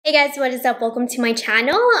Hey guys, what is up? Welcome to my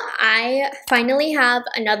channel. I finally have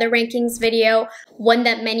another rankings video, one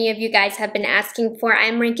that many of you guys have been asking for.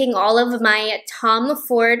 I'm ranking all of my Tom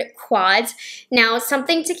Ford quads. Now,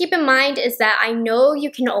 something to keep in mind is that I know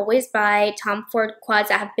you can always buy Tom Ford quads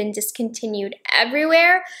that have been discontinued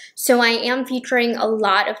everywhere. So I am featuring a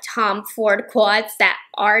lot of Tom Ford quads that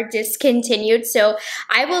are discontinued. So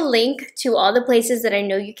I will link to all the places that I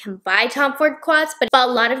know you can buy Tom Ford quads, but a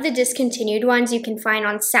lot of the discontinued ones you can find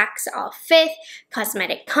on Saks Off 5th,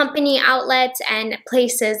 cosmetic company outlets, and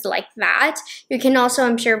places like that. You can also,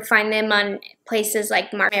 I'm sure, find them on places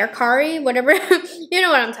like Mercari, whatever, you know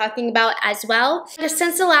what I'm talking about as well.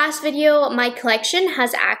 Since the last video, my collection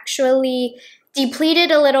has actually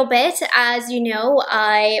depleted a little bit. As you know,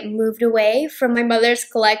 I moved away from my mother's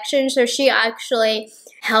collection, so she actually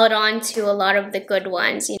held on to a lot of the good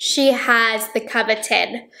ones. She has the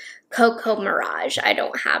coveted Coco Mirage. I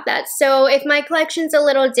don't have that. So if my collection's a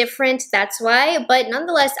little different, that's why. But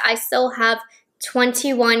nonetheless, I still have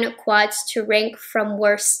 21 quads to rank from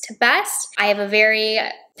worst to best. I have a very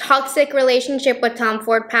toxic relationship with Tom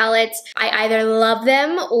Ford palettes. I either love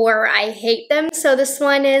them or I hate them, so this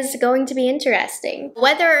one is going to be interesting.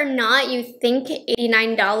 Whether or not you think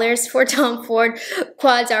 $89 for Tom Ford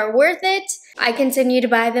quads are worth it, I continue to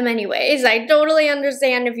buy them anyways. I totally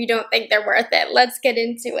understand if you don't think they're worth it. Let's get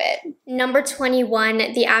into it. Number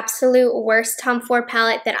 21, the absolute worst Tom Ford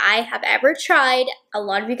palette that I have ever tried. A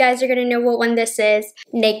lot of you guys are gonna know what one this is.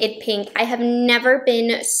 Naked Pink. I have never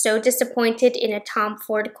been so disappointed in a Tom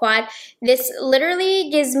Ford quad. This literally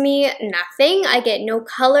gives me nothing. I get no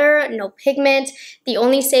color, no pigment. The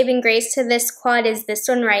only saving grace to this quad is this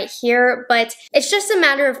one right here, but it's just a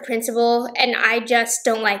matter of principle, and I just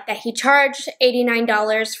don't like that he charged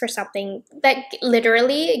 $89 for something that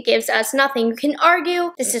literally gives us nothing. You can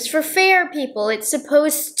argue this is for fair people. It's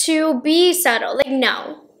supposed to be subtle. Like,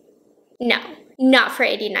 no, not for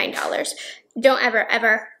 $89. Don't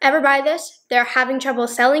ever buy this. They're having trouble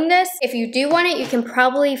selling this. If you do want it, you can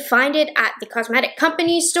probably find it at the cosmetic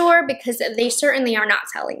company store because they certainly are not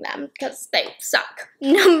selling them because they suck.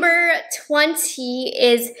 Number 20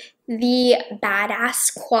 is the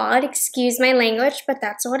Badass Quad. Excuse my language, but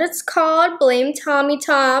that's what it's called. Blame Tommy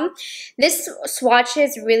Tom. This swatch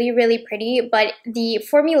is really pretty, but the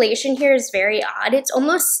formulation here is very odd. It's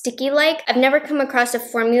almost sticky-like. I've never come across a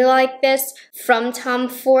formula like this from Tom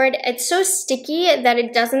Ford. It's so sticky that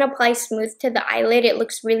it doesn't apply smooth to the eyelid. It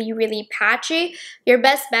looks really patchy. Your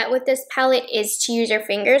best bet with this palette is to use your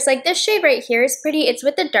fingers. Like this shade right here is pretty. It's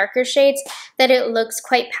with the darker shades that it looks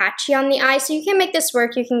quite patchy on the eye, so you can make this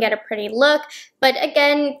work. You can get a pretty look, but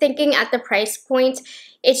again, thinking at the price point,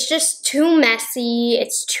 it's just too messy,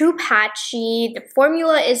 it's too patchy, the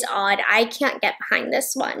formula is odd. I can't get behind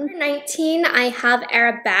this one. Number 19, I have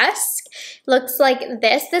Arabesque. Looks like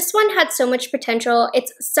this. This one had so much potential.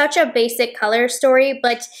 It's such a basic color story,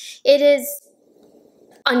 but it is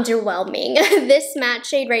underwhelming. This matte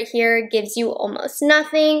shade right here gives you almost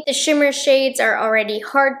nothing. The shimmer shades are already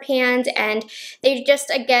hard panned, and they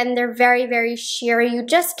just, again, they're very sheer. You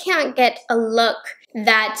just can't get a look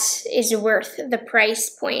that is worth the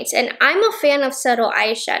price point. And I'm a fan of subtle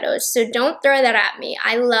eyeshadows, so don't throw that at me.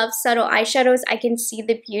 I love subtle eyeshadows. I can see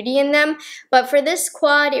the beauty in them, but for this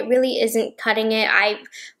quad, it really isn't cutting it. I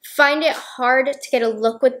find it hard to get a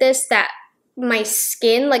look with this that my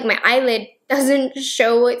skin, like my eyelid, doesn't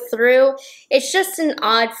show it through. It's just an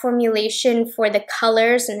odd formulation for the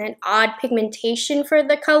colors and an odd pigmentation for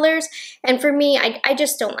the colors. And for me, I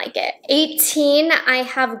just don't like it. 18, I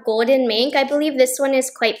have Golden Mink. I believe this one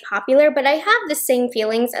is quite popular, but I have the same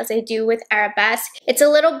feelings as I do with Arabesque. It's a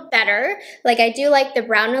little better. Like, I do like the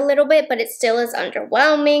brown a little bit, but it still is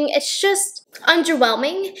underwhelming. It's just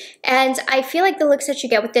underwhelming, and I feel like the looks that you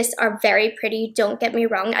get with this are very pretty. Don't get me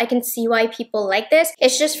wrong. I can see why people like this.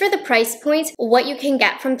 It's just for the price point. What you can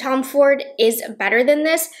get from Tom Ford is better than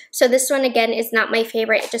this. So this one, again, is not my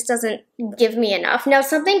favorite. It just doesn't give me enough. Now,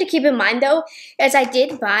 something to keep in mind, though, is I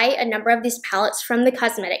did buy a number of these palettes from the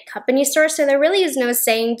cosmetic company store, so there really is no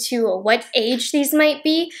saying to what age these might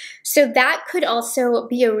be. So that could also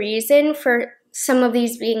be a reason for some of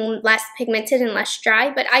these being less pigmented and less dry,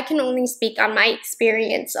 but I can only speak on my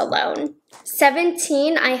experience alone.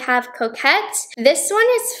 17, I have Coquette. This one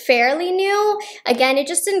is fairly new. Again, it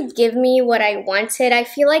just didn't give me what I wanted. I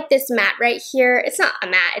feel like this matte right here, it's not a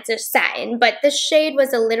matte, it's a satin, but the shade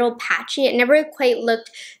was a little patchy. It never quite looked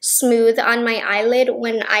smooth on my eyelid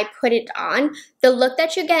when I put it on. The look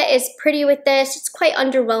that you get is pretty with this. It's quite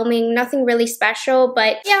underwhelming, nothing really special,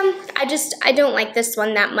 but yeah, I don't like this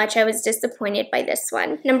one that much. I was disappointed by this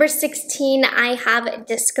one. Number 16, I have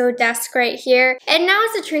Disco Dusk right here. And now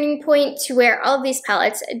is a turning point to wear all of these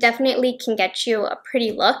palettes definitely can get you a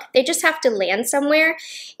pretty look. They just have to land somewhere.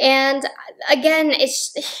 And again,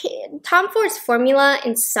 it's Tom Ford's formula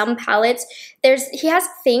in some palettes. He has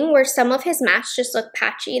a thing where some of his mattes just look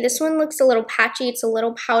patchy. This one looks a little patchy. It's a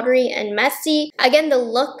little powdery and messy. Again, the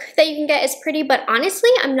look that you can get is pretty, but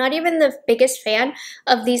honestly, I'm not even the biggest fan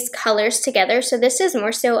of these colors together. So this is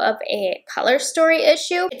more so of a color story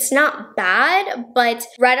issue. It's not bad, but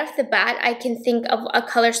right off the bat, I can think of a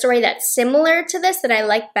color story that's similar to this that I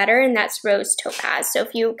like better, and that's Rose Topaz. So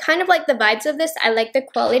if you kind of like the vibes of this, I like the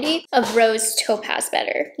quality of Rose Topaz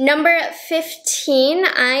better. Number 15,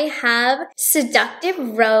 I have Seductive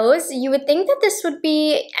Rose. You would think that this would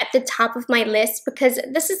be at the top of my list because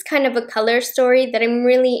this is kind of a color story that I'm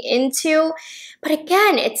really into. But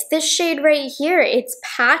again, it's this shade right here. It's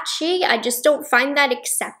patchy. I just don't find that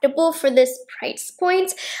acceptable for this price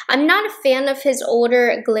point. I'm not a fan of his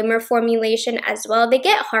older glimmer formulation as well. They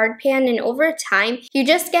get hard pan, and over time, you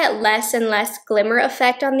just get less and less glimmer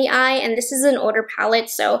effect on the eye, and this is an older palette,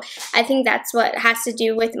 so I think that's what has to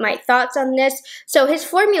do with my thoughts on this. So his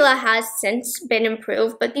formula has since been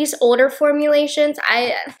improved, but these older formulations,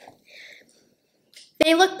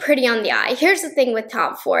 they look pretty on the eye. Here's the thing with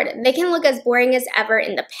Tom Ford. They can look as boring as ever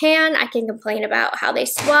in the pan. I can complain about how they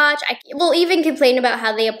swatch. I will even complain about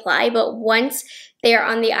how they apply, but once they are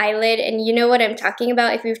on the eyelid, and you know what I'm talking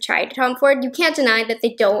about if you've tried Tom Ford, you can't deny that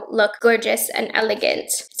they don't look gorgeous and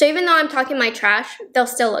elegant. So even though I'm talking my trash, they'll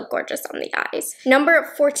still look gorgeous on the eyes.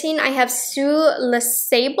 Number 14, I have Sous Le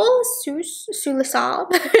Sable.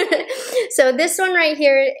 So this one right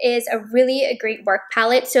here is a really great work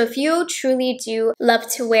palette. So if you truly do love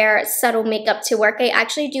to wear subtle makeup to work, I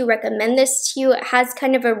actually do recommend this to you. It has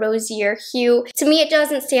kind of a rosier hue. To me, it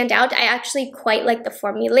doesn't stand out. I actually quite like the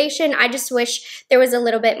formulation. I just wish there was a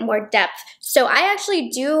little bit more depth. So I actually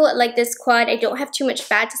do like this quad. I don't have too much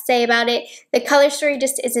bad to say about it. The color story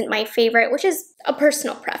just isn't my favorite, which is a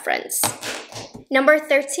personal preference. Number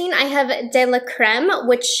 13, I have De La Creme,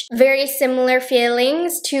 which very similar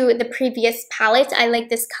feelings to the previous palette. I like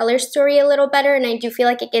this color story a little better, and I do feel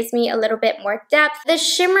like it gives me a little bit more depth. The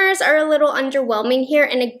shimmers are a little underwhelming here,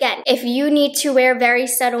 and again, if you need to wear very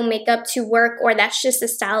subtle makeup to work, or that's just the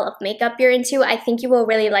style of makeup you're into, I think you will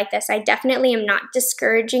really like this. I definitely am not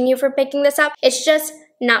discouraging you for picking this up. It's just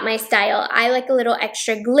not my style. I like a little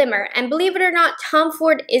extra glimmer. And believe it or not, Tom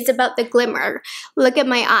Ford is about the glimmer. Look at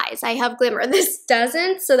my eyes. I have glimmer. This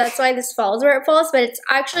doesn't, so that's why this falls where it falls, but it's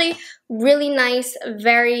actually really nice,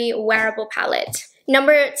 very wearable palette.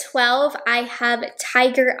 Number 12, I have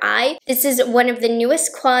Tiger Eye. This is one of the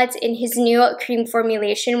newest quads in his new cream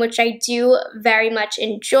formulation, which I do very much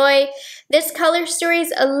enjoy. This color story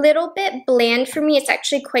is a little bit bland for me. It's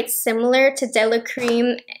actually quite similar to De La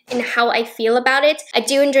Creme in how I feel about it. I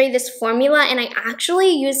do enjoy this formula, and I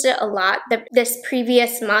actually used it a lot this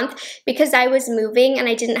previous month because I was moving and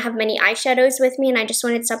I didn't have many eyeshadows with me, and I just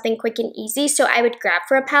wanted something quick and easy, so I would grab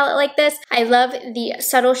for a palette like this. I love the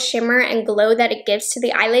subtle shimmer and glow that it gives to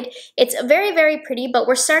the eyelid. It's very, very pretty, but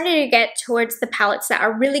we're starting to get towards the palettes that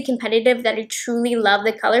are really competitive, that I truly love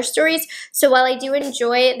the color stories. So while I do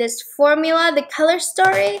enjoy this formula, the color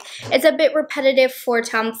story is a bit repetitive for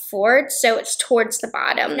Tom Ford, so it's towards the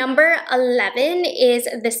bottom. Number 11 is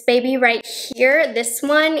this baby right here. This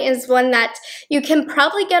one is one that you can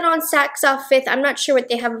probably get on Saks Off 5th. I'm not sure what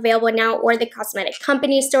they have available now, or the cosmetic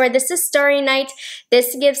company store. This is Starry Night.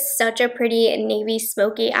 This gives such a pretty navy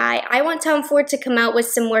smoky eye. I want Tom Ford to come out with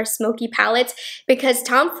some more smoky palettes because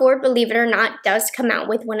Tom Ford, believe it or not, does come out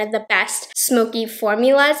with one of the best smoky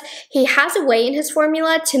formulas. He has a way in his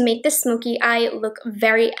formula to make the smoky eye look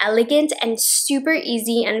very elegant and super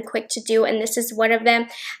easy and quick to do, and this is one of them.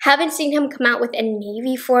 Haven't seen him come out with a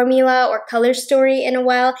navy formula or color story in a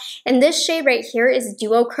while, and this shade right here is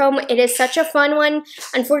Duochrome. It is such a fun one.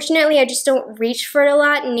 Unfortunately, I just don't reach for it a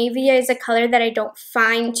lot. Navy is a color that I don't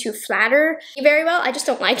find to flatter very well. I just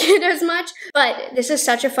don't like it as much, but this is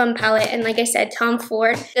such a fun palette, and like I said, Tom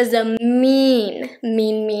Ford does a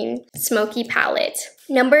mean smoky palette.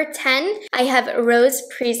 Number 10, I have Rose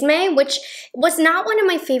Prisme, which was not one of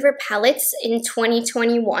my favorite palettes in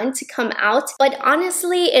 2021 to come out, but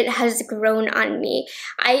honestly, it has grown on me.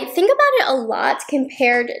 I think about it a lot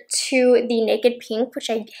compared to the Naked Pink, which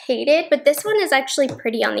I hated, but this one is actually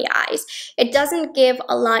pretty on the eyes. It doesn't give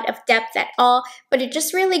a lot of depth at all, but it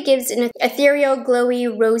just really gives an ethereal,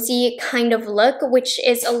 glowy, rosy kind of look, which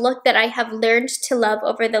is a look that I have learned to love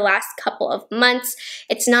over the last couple of months.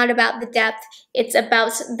 It's not about the depth, it's about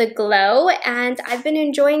out the glow, and I've been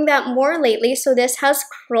enjoying that more lately, so this has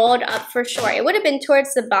crawled up for sure. It would have been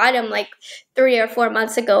towards the bottom like 3 or 4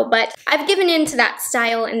 months ago, but I've given into that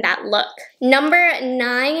style and that look. Number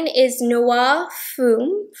 9 is Noir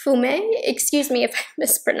Fume. Excuse me if I'm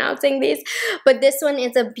mispronouncing these, but this one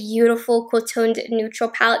is a beautiful cool toned neutral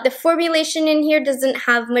palette. The formulation in here doesn't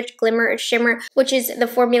have much glimmer or shimmer, which is the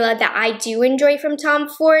formula that I do enjoy from Tom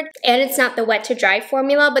Ford, and it's not the wet to dry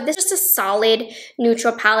formula, but this is a solid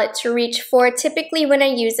neutral palette to reach for. Typically when I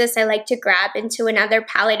use this, I like to grab into another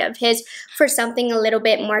palette of his for something a little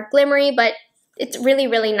bit more glimmery, but it's really,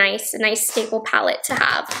 really nice, a nice staple palette to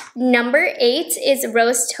have. Number 8 is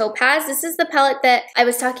Rose Topaz. This is the palette that I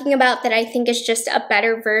was talking about that I think is just a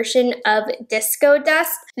better version of Disco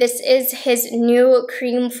Dust. This is his new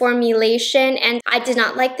cream formulation, and I did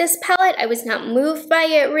not like this palette. I was not moved by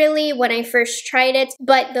it really when I first tried it,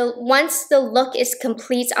 but once the look is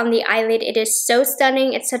complete on the eyelid, it is so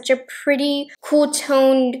stunning. It's such a pretty, cool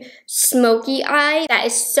toned, smoky eye that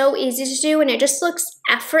is so easy to do, and it just looks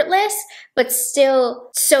effortless, but still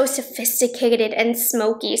so sophisticated and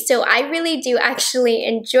smoky. So I really do actually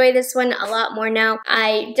enjoy this one a lot more now.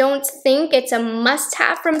 I don't think it's a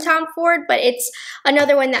must-have from Tom Ford, but it's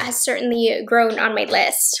another one that has certainly grown on my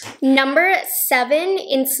list. Number 7,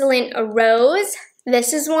 Insolent Rose.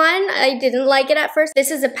 This is one, I didn't like it at first.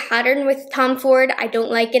 This is a pattern with Tom Ford. I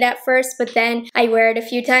don't like it at first, but then I wear it a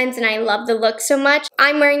few times and I love the look so much.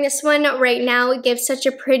 I'm wearing this one right now. It gives such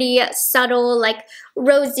a pretty, subtle, like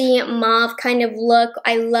rosy mauve kind of look.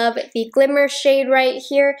 I love the glimmer shade right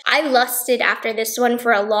here. I lusted after this one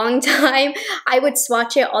for a long time. I would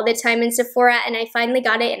swatch it all the time in Sephora, and I finally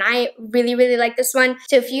got it, and I really, really like this one.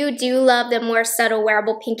 So if you do love the more subtle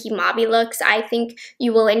wearable pinky mauvey looks, I think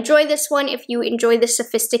you will enjoy this one if you enjoy the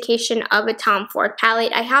sophistication of a Tom Ford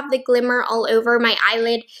palette. I have the glimmer all over my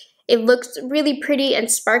eyelid. It looks really pretty and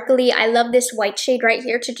sparkly. I love this white shade right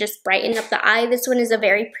here to just brighten up the eye. This one is a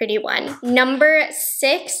very pretty one. Number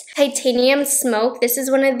 6, Titanium Smoke. This is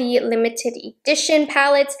one of the limited edition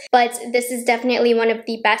palettes, but this is definitely one of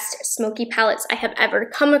the best smoky palettes I have ever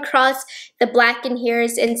come across. The black in here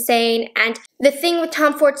is insane, and the thing with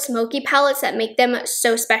Tom Ford smoky palettes that make them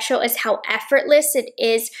so special is how effortless it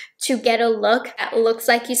is to get a look that looks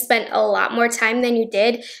like you spent a lot more time than you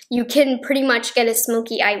did. You can pretty much get a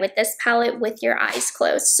smoky eye with this palette with your eyes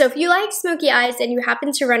closed. So if you like smoky eyes and you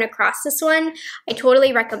happen to run across this one, I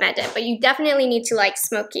totally recommend it, but you definitely need to like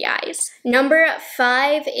smoky eyes. Number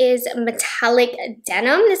 5 is Metallic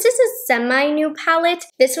Denim. This is a semi-new palette.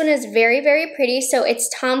 This one is very, very pretty. So it's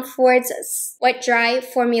Tom Ford's wet dry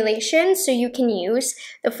formulation, so you can use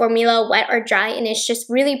the formula wet or dry, and it's just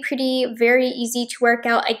really pretty, very easy to work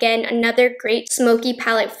out. Again, another great smoky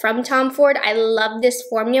palette from Tom Ford. I love this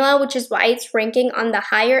formula, which is why it's ranking on the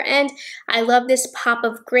higher end. I love this pop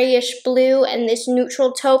of grayish blue and this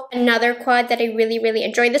neutral taupe. Another quad that I really, really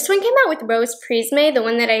enjoyed. This one came out with Rose Prisme, the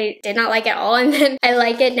one that I did not like at all, and then I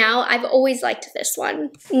like it now. I've always liked this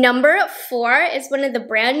one. Number 4 is one of the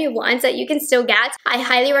brand new ones that you can still get. I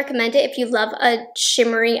highly recommend it if you love a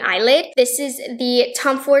shimmery eyelid. This is the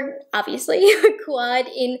Tom Ford, obviously, quad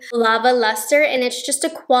in Lava Luster, and it's just a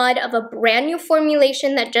quad of a brand new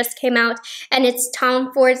formulation that just came out, and it's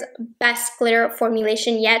Tom Ford's best glitter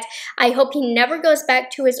formulation yet. I hope he never goes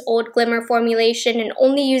back to his old glimmer formulation and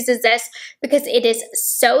only uses this, because it is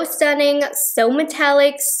so stunning, so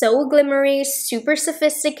metallic, so glimmery, super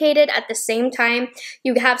sophisticated at the same time.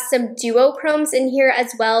 You have some duochromes in here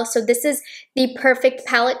as well, so this is the perfect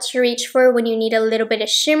palette to reach for when you need a little bit of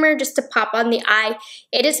shimmer just to pop on the eye.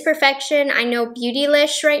 It is perfection. I know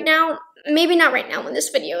Beautylish right now, maybe not right now when this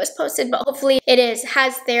video is posted, but hopefully it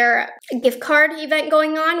has their gift card event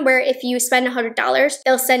going on where if you spend $100,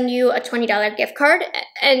 they'll send you a $20 gift card,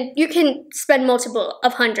 and you can spend multiple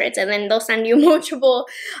of hundreds, and then they'll send you multiple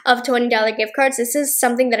of $20 gift cards. This is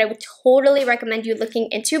something that I would totally recommend you looking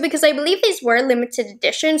into, because I believe these were limited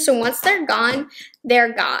edition, so once they're gone,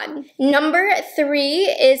 they're gone. Number 3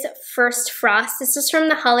 is First Frost. This is from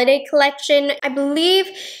the holiday collection, I believe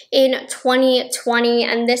in 2020,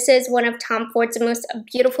 and this is one of Tom Ford's most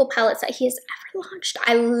beautiful palettes that he has ever launched.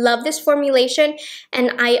 I love this formulation,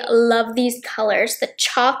 and I love these colors. The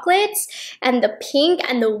chocolates and the pink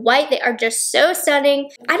and the white, they are just so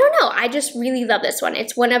stunning. I don't know, I just really love this one.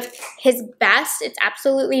 It's one of his best. It's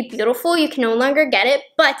absolutely beautiful. You can no longer get it,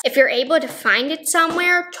 but if you're able to find it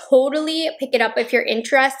somewhere, totally pick it up if you're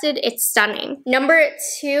interested. It's stunning. Number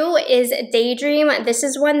 2 is Daydream. This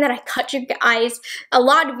is one that I got you guys, a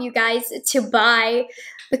lot of you guys, to buy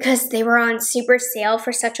because they were on super sale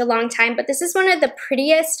for such a long time. But this is one of the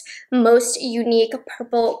prettiest, most unique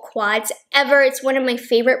purple quads ever. It's one of my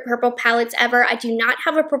favorite purple palettes ever. I do not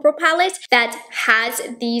have a purple palette that has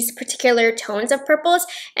these particular tones of purples,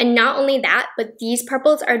 and not only that, but these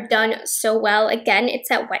purples are done so well. Again, it's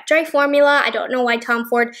that wet dry formula. I don't know why Tom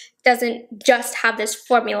Ford doesn't just have this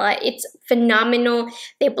formula. It's phenomenal.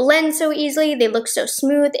 They blend so easily. They look so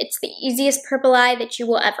smooth. It's the easiest purple eye that you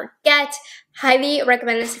will ever get. Highly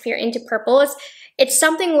recommend this if you're into purples. It's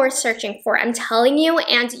something worth searching for, I'm telling you,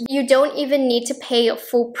 and you don't even need to pay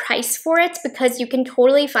full price for it because you can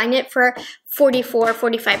totally find it for $44,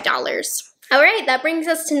 $45. All right, that brings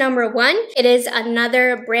us to number 1. It is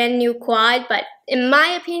another brand new quad, but in my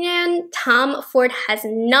opinion, Tom Ford has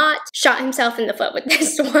not shot himself in the foot with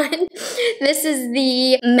this one. This is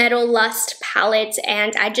the Metal Lust palette,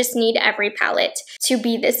 and I just need every palette to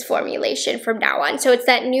be this formulation from now on. So it's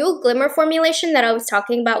that new glimmer formulation that I was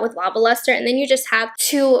talking about with Lava Luster, and then you just have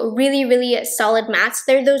 2 really, really solid mattes.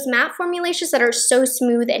 They're those matte formulations that are so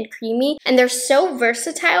smooth and creamy, and they're so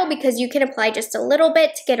versatile because you can apply just a little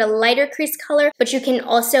bit to get a lighter crease color, but you can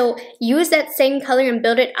also use that same color and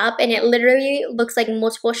build it up, and it literally looks like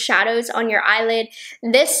multiple shadows on your eyelid.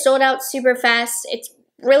 This sold out super fast. It's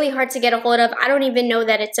really hard to get a hold of. I don't even know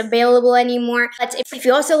that it's available anymore. But if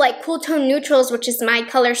you also like cool tone neutrals, which is my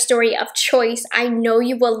color story of choice, I know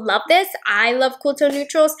you will love this. I love cool tone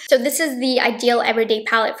neutrals. So this is the ideal everyday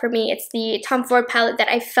palette for me. It's the Tom Ford palette that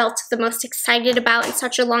I felt the most excited about in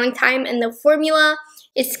such a long time, and the formula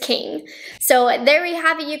is king. So there we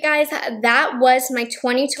have it, you guys. That was my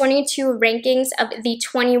 2022 rankings of the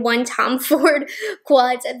 21 Tom Ford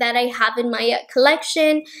quads that I have in my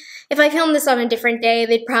collection. If I filmed this on a different day,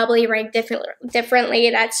 they'd probably rank differently.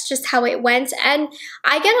 That's just how it went. And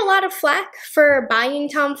I get a lot of flack for buying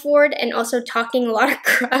Tom Ford and also talking a lot of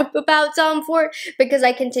crap about Tom Ford because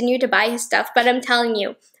I continue to buy his stuff. But I'm telling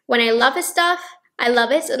you, when I love his stuff, I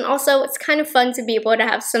love it, and also it's kind of fun to be able to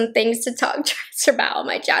have some things to talk trash about on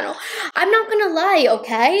my channel. I'm not gonna lie,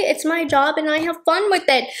 okay? It's my job and I have fun with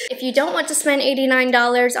it. If you don't want to spend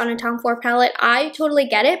 $89 on a Tom Ford palette, I totally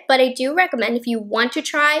get it, but I do recommend if you want to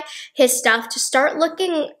try his stuff to start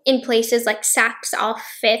looking in places like Saks Off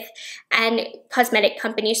 5th and Cosmetic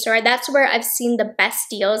Company Store. That's where I've seen the best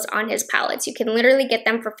deals on his palettes. You can literally get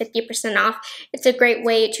them for 50% off. It's a great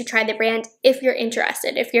way to try the brand if you're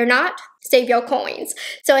interested. If you're not, save your coins.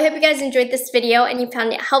 So I hope you guys enjoyed this video and you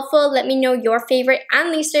found it helpful. Let me know your favorite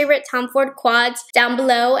and least favorite Tom Ford quads down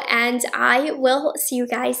below, and I will see you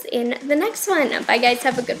guys in the next one. Bye guys,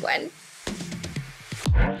 have a good one.